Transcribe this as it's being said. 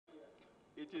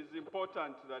it is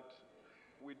important that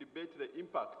we debate the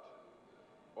impact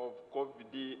of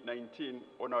COVID-19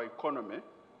 on our economy,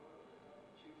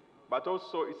 but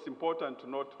also it's important to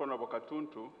note, Honorable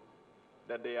Katuntu,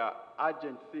 that there are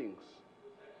urgent things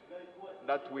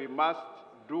that we must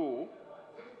do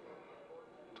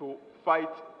to fight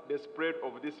the spread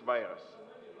of this virus.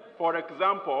 For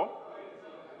example,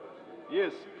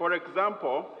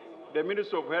 the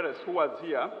Minister of Health, who was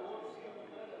here,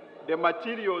 the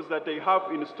materials that they have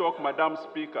in stock, Madam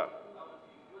Speaker,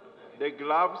 the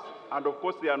gloves, and of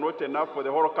course they are not enough for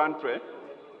the whole country,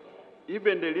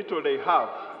 even the little they have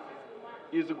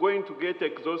is going to get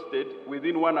exhausted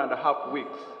within 1.5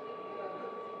 weeks.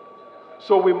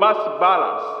 So we must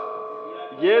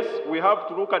balance. Yes, we have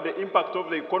to look at the impact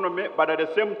of the economy, but at the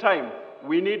same time,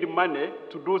 we need money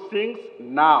to do things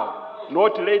now,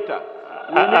 not later.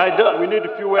 We need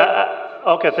fuel.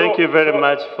 Okay, thank you very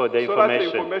much for the information. So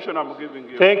that's the information I'm giving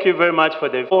you. Thank you very much for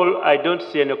the information. I don't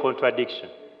see any contradiction.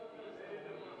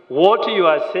 What you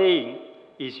are saying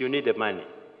is you need the money.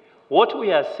 What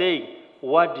we are saying,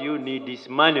 what do you need this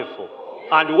money for?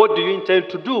 And what do you intend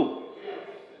to do?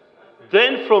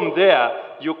 Then from there,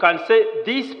 you can say,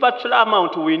 this particular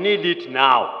amount, we need it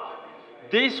now.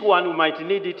 This one, we might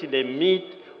need it in the mid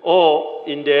or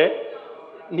in the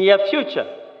near future.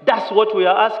 That's what we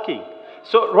are asking.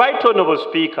 So, Right Honourable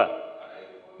Speaker,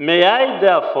 may I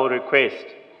therefore request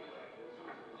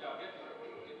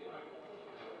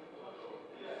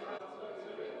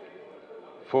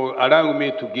for allowing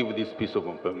me to give this piece of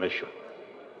information.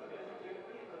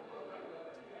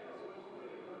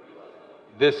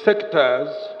 The sectors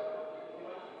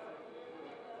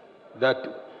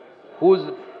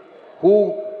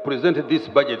who presented this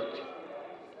budget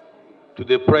to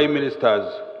the Prime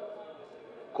Minister's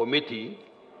committee,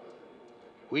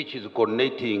 which is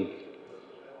coordinating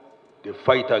the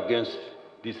fight against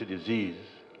this disease,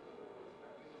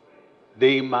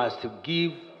 they must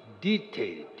give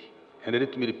detailed, and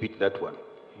let me repeat that one,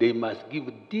 they must give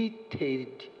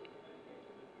detailed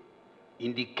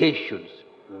indications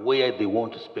where they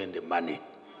want to spend the money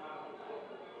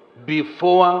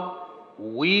before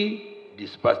we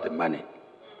disperse the money.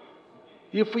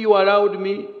 If you allowed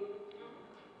me,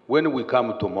 when we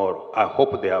come tomorrow, I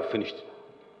hope they have finished,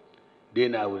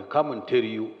 then I will come and tell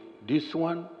you, this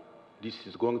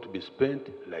is going to be spent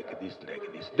like this,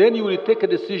 like this. Then you will take a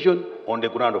decision on the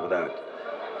ground of that.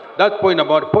 That's point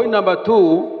number one. Point number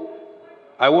two,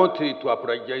 I want to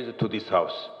apologize to this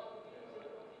House.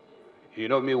 You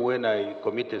know me, when I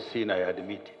commit a sin, I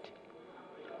admit it.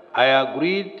 I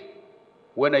agreed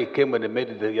when I came and I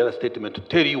made the other statement to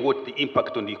tell you what the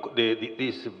impact on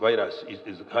this virus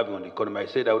is having on the economy. I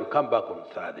said I would come back on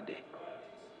Thursday.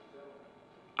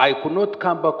 I could not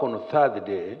come back on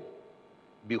Thursday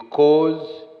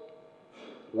because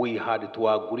we had to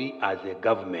agree as a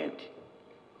government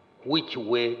which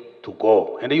way to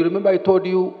go. And you remember I told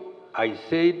you, I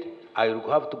said I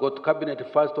will have to go to Cabinet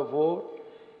first of all,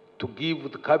 to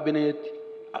give the Cabinet,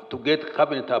 to get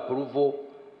Cabinet approval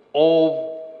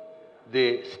of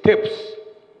the steps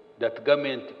that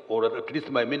government, or at least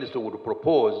my minister would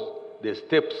propose, the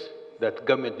steps that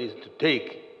government needs to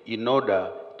take in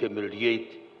order to ameliorate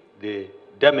the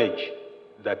damage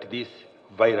that this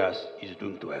virus is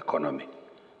doing to our economy.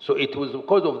 So it was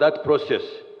because of that process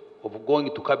of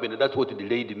going to Cabinet, that's what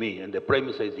delayed me. And the Prime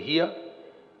Minister is here.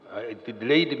 It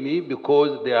delayed me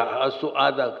because there are also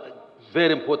other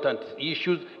very important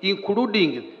issues,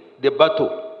 including the battle,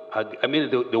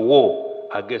 the war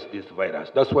against this virus.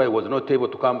 That's why I was not able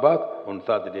to come back on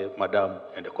Thursday, Madam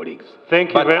and the colleagues.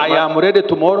 Thank you very much. I am ready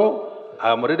tomorrow.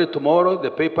 I am ready tomorrow.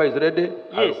 The paper is ready.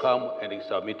 Yes. I will come and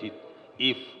submit it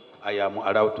if I am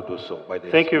allowed to do so. By the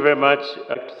Thank you very much.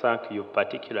 I'd like to thank you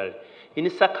particularly. In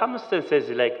circumstances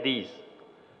like these,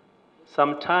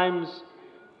 sometimes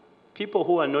people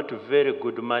who are not very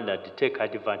good-mannered take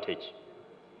advantage.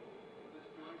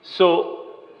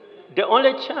 So the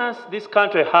only chance this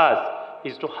country has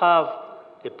is to have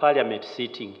a parliament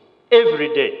sitting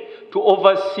every day to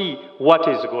oversee what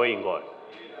is going on.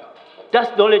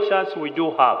 That's the only chance we do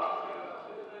have.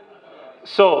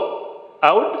 So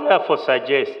I would therefore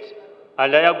suggest,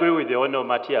 and I agree with the Honourable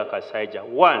Matia Kasaija,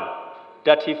 one,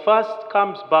 that he first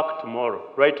comes back tomorrow,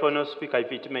 Right Honourable Speaker,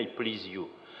 if it may please you,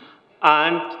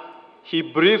 and he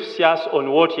briefs us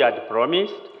on what he had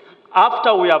promised.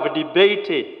 After we have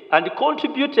debated and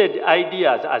contributed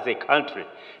ideas as a country,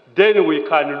 then we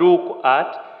can look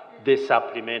at the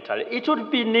supplementary. It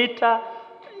would be neater,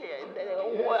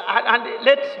 and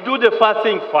let's do the first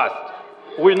thing first.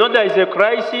 We know there is a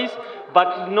crisis,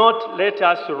 but not let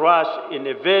us rush in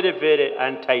a very, very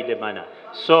untidy manner.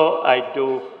 So I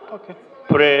do. Okay.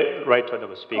 Pray, Right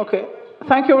Honourable Speaker. Okay.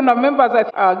 Thank you, honourable members.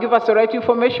 Give us the right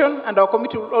information, and our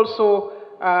committee will also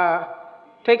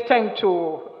take time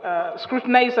to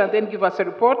scrutinize and then give us a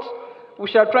report. We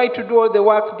shall try to do all the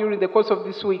work during the course of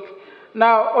this week.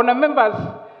 Now, honourable members,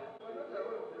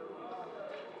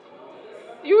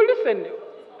 you listen.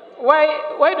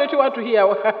 Why don't you want to hear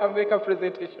make a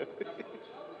presentation?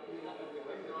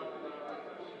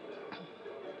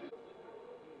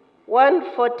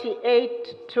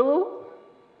 (148.2)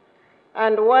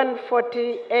 and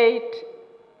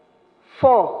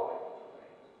 148.4.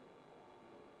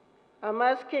 I'm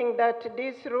asking that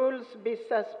these rules be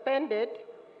suspended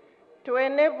to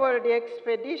enable the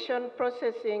expeditious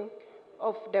processing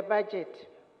of the budget.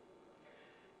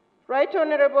 Right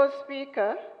Honourable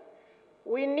Speaker,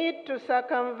 we need to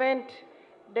circumvent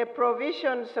the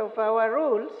provisions of our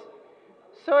rules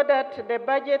so that the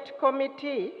Budget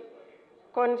Committee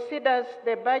considers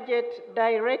the budget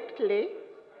directly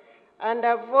and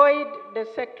avoid the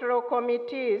sectoral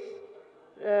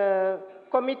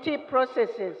committee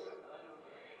processes.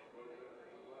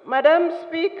 Madam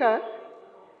Speaker,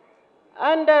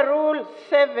 under Rule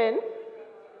 7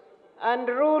 and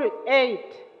Rule 8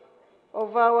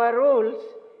 of our rules,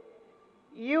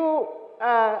 you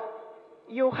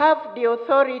have the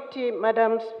authority,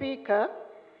 Madam Speaker,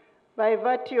 by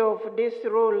virtue of these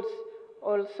rules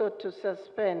also to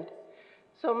suspend.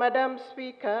 So, Madam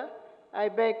Speaker, I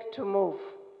beg to move.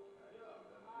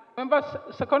 Members,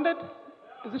 seconded?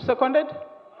 Is it seconded?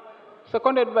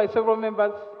 Seconded by several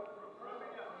members.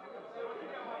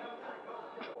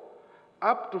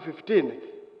 Up to 15th,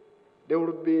 there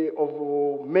will be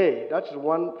of May, that's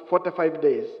 145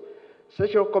 days,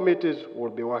 sessional committees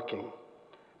will be working.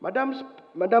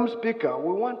 Madam Speaker,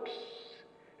 we want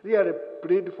really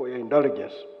plead for your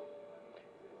indulgence.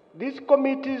 These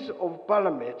committees of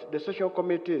Parliament, the sessional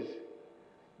committees,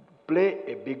 play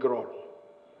a big role.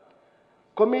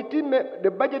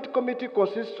 The Budget Committee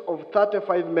consists of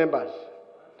 35 members,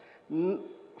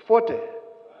 40,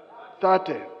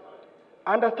 30.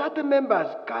 And the 30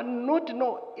 members cannot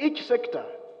know each sector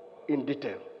in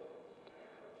detail.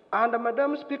 And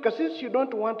Madam Speaker, since you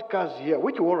don't want cars here,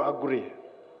 which we all agree,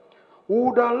 we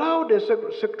would allow the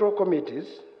sectoral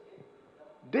committees,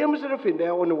 themselves in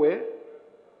their own way,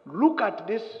 look at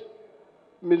these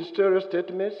ministerial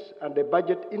statements and the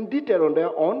budget in detail on their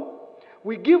own.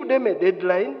 We give them a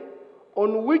deadline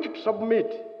on which to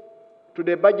submit to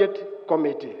the Budget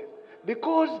Committee.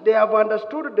 Because they have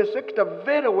understood the sector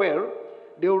very well,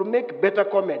 they will make better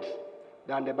comments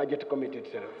than the Budget Committee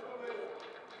itself.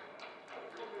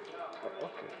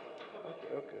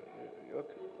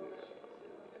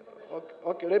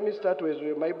 Okay, let me start with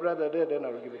my brother there, then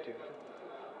I'll give it to you.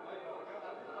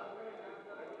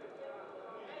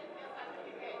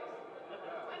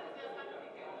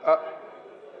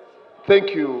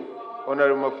 Thank you,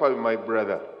 Honorable Mafabi, my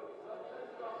brother.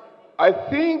 I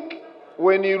think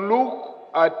when you look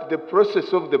at the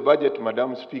process of the budget,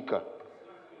 Madam Speaker,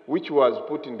 which was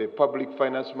put in the Public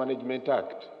Finance Management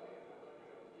Act,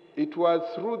 it was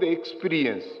through the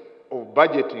experience of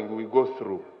budgeting we go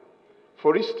through.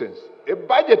 For instance, a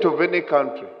budget of any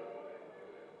country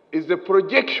is the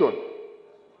projection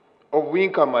of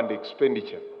income and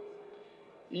expenditure.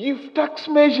 If tax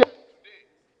measures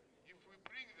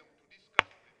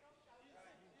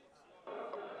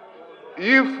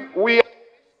if we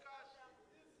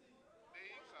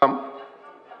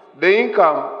the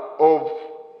income of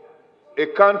a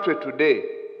country today,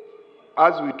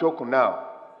 as we talk now,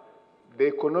 the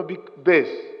economic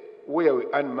base where we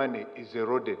earn money is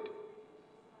eroded.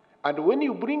 And when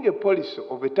you bring a policy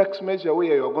of a tax measure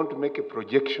where you are going to make a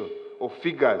projection of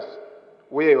figures,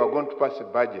 where you are going to pass a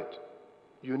budget,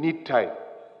 you need time.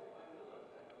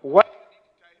 Why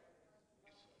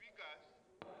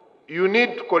you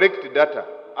need to collect data.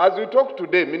 As we talk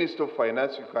today, Minister of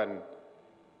Finance,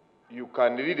 you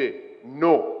can really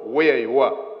know where you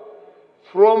are.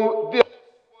 From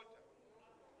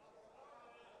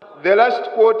the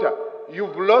last quarter,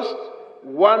 you've lost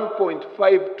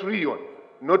 1.5 trillion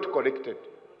not collected.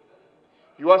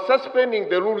 You are suspending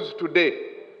the rules today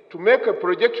to make a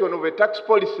projection of a tax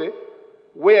policy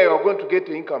where you are going to get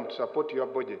income to support your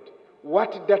budget.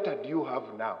 What data do you have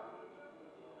now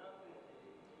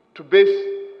to base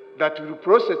that you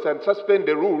process and suspend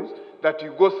the rules that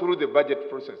you go through the budget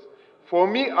process? For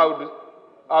me, I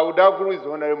would agree with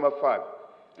Honorable Mafabi.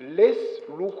 Let's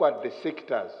look at the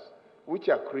sectors which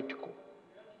are critical,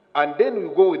 and then we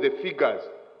go with the figures.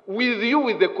 With you,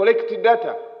 with the collected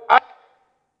data.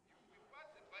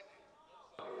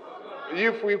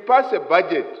 If we pass a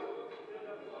budget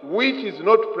which is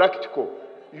not practical,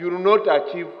 you will not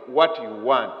achieve what you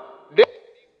want. Then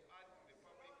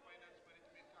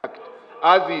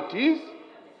as it is,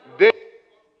 then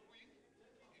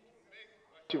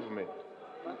achievement.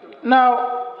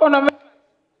 Now, Honorable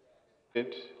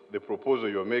The proposal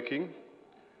you're making,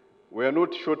 we are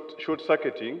not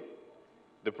short-circuiting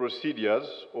the procedures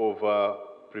of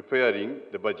preparing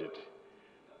the budget,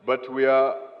 but we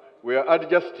are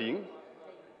adjusting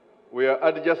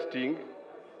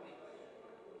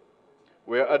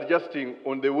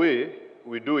on the way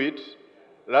we do it,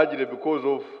 largely because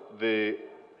of the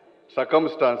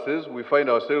circumstances we find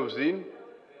ourselves in,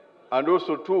 and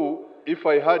also too, if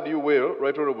I heard you well,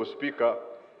 Right Honourable Speaker,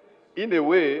 in a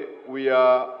way we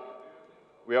are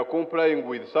complying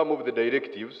with some of the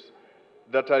directives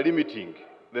that are limiting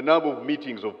the number of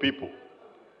meetings of people.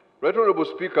 Right Honourable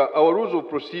Speaker, our rules of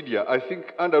procedure, I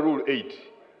think under Rule 8,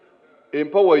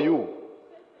 empower you,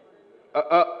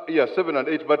 7 and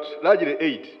 8, but largely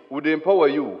 8, would empower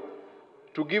you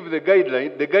to give the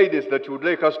guidance that you would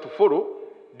like us to follow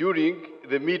during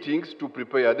the meetings to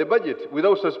prepare the budget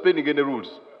without suspending any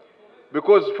rules.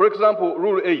 Because, for example,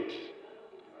 Rule 8,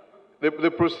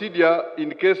 the procedure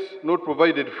in case not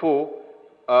provided for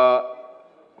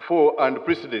and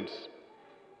precedents.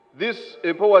 This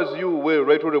empowers you well,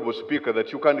 Right Honourable Speaker,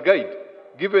 that you can guide.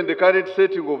 Given the current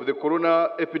setting of the corona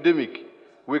epidemic,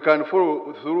 we can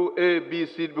follow through A, B,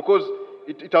 C, because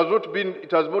it has not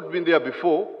been there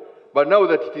before, but now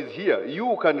that it is here,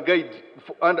 you can guide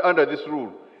under this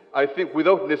rule, I think,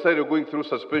 without necessarily going through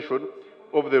suspension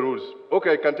of the rules.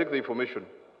 Okay, I can take the information.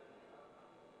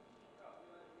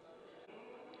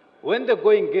 When the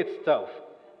going gets tough,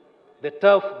 the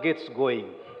tough gets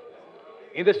going.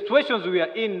 In the situations we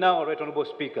are in now, Right Honourable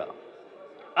Speaker,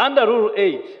 under Rule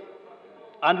 8,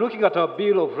 and looking at our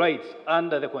Bill of Rights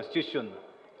under the Constitution,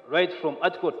 right from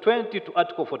Article 20 to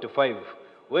Article 45,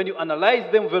 when you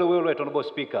analyze them very well, Right Honourable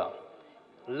Speaker,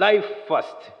 life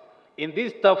first. In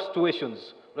these tough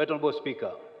situations, Right Honourable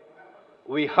Speaker,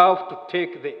 we have to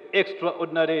take the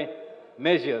extraordinary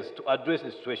measures to address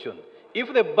the situation.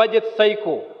 If the budget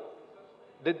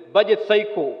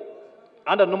cycle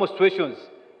under normal situations,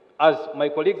 as my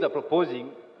colleagues are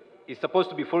proposing, is supposed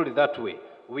to be followed that way,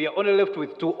 we are only left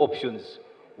with two options.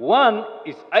 One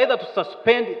is either to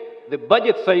suspend the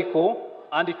budget cycle,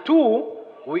 and two,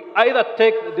 we either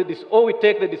take the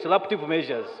disruptive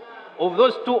measures. Of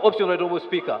those two options, Right Honourable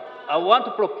Speaker, I want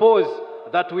to propose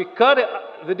that we carry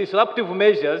the disruptive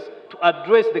measures to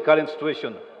address the current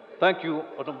situation. Thank you,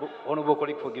 Honourable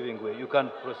colleague, for giving way. You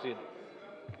can proceed.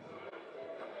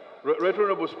 Right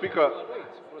Honourable Speaker,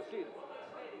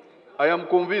 I am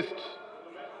convinced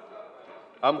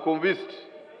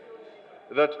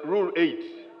that Rule 8,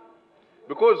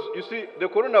 because you see, the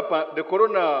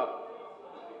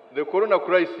corona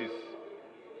crisis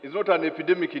is not an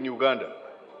epidemic in Uganda.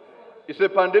 It's a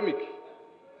pandemic.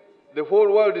 The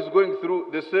whole world is going through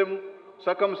the same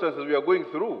circumstances we are going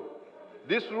through.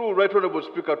 This rule, Right Honourable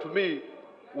Speaker, to me,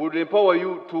 would empower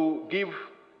you to give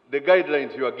the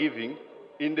guidelines you are giving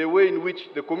in the way in which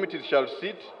the committees shall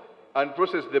sit and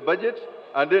process the budget,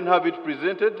 and then have it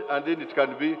presented, and then it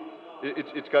can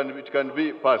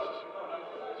be passed.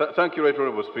 Thank you, Right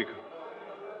Honourable Speaker.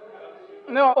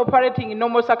 now operating in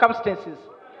normal circumstances.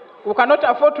 We cannot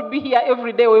afford to be here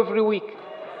every day or every week.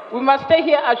 We must stay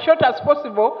here as short as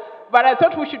possible, but I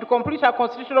thought we should complete our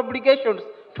constitutional obligations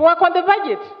to work on the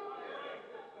budget.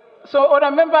 So,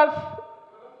 honourable members,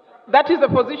 that is the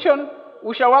position.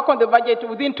 We shall work on the budget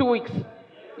within 2 weeks.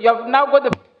 You have now got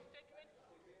the...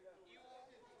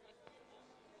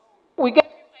 We get...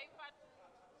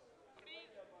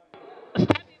 Please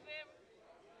study them,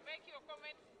 make your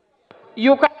comments.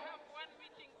 You can have one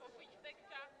meeting of each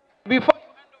sector before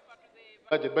you hand over to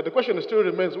the budget. But the question still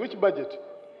remains, which budget?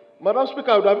 Madam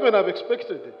Speaker, I would have even have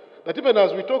expected that even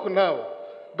as we talk now,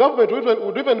 government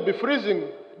would even be freezing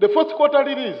the fourth quarter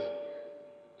release.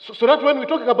 So that when we're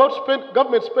talking about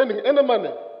government spending any money,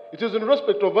 it is in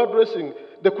respect of addressing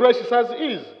the crisis as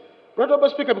is. Right, Mr.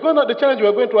 Speaker, because now the challenge we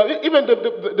are going to have, even the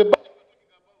budget.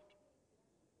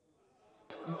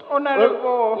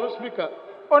 Honourable Speaker.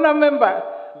 Honourable Member,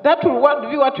 that will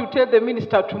be what you tell the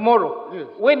minister tomorrow. Yes.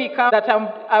 When he comes, that I'm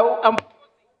that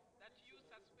you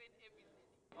suspend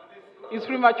everything. It's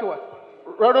premature.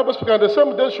 Right, Mr. Speaker, the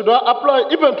same day should apply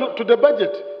even to the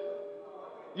budget.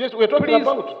 Yes, we're talking Please,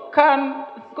 about. can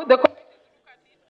the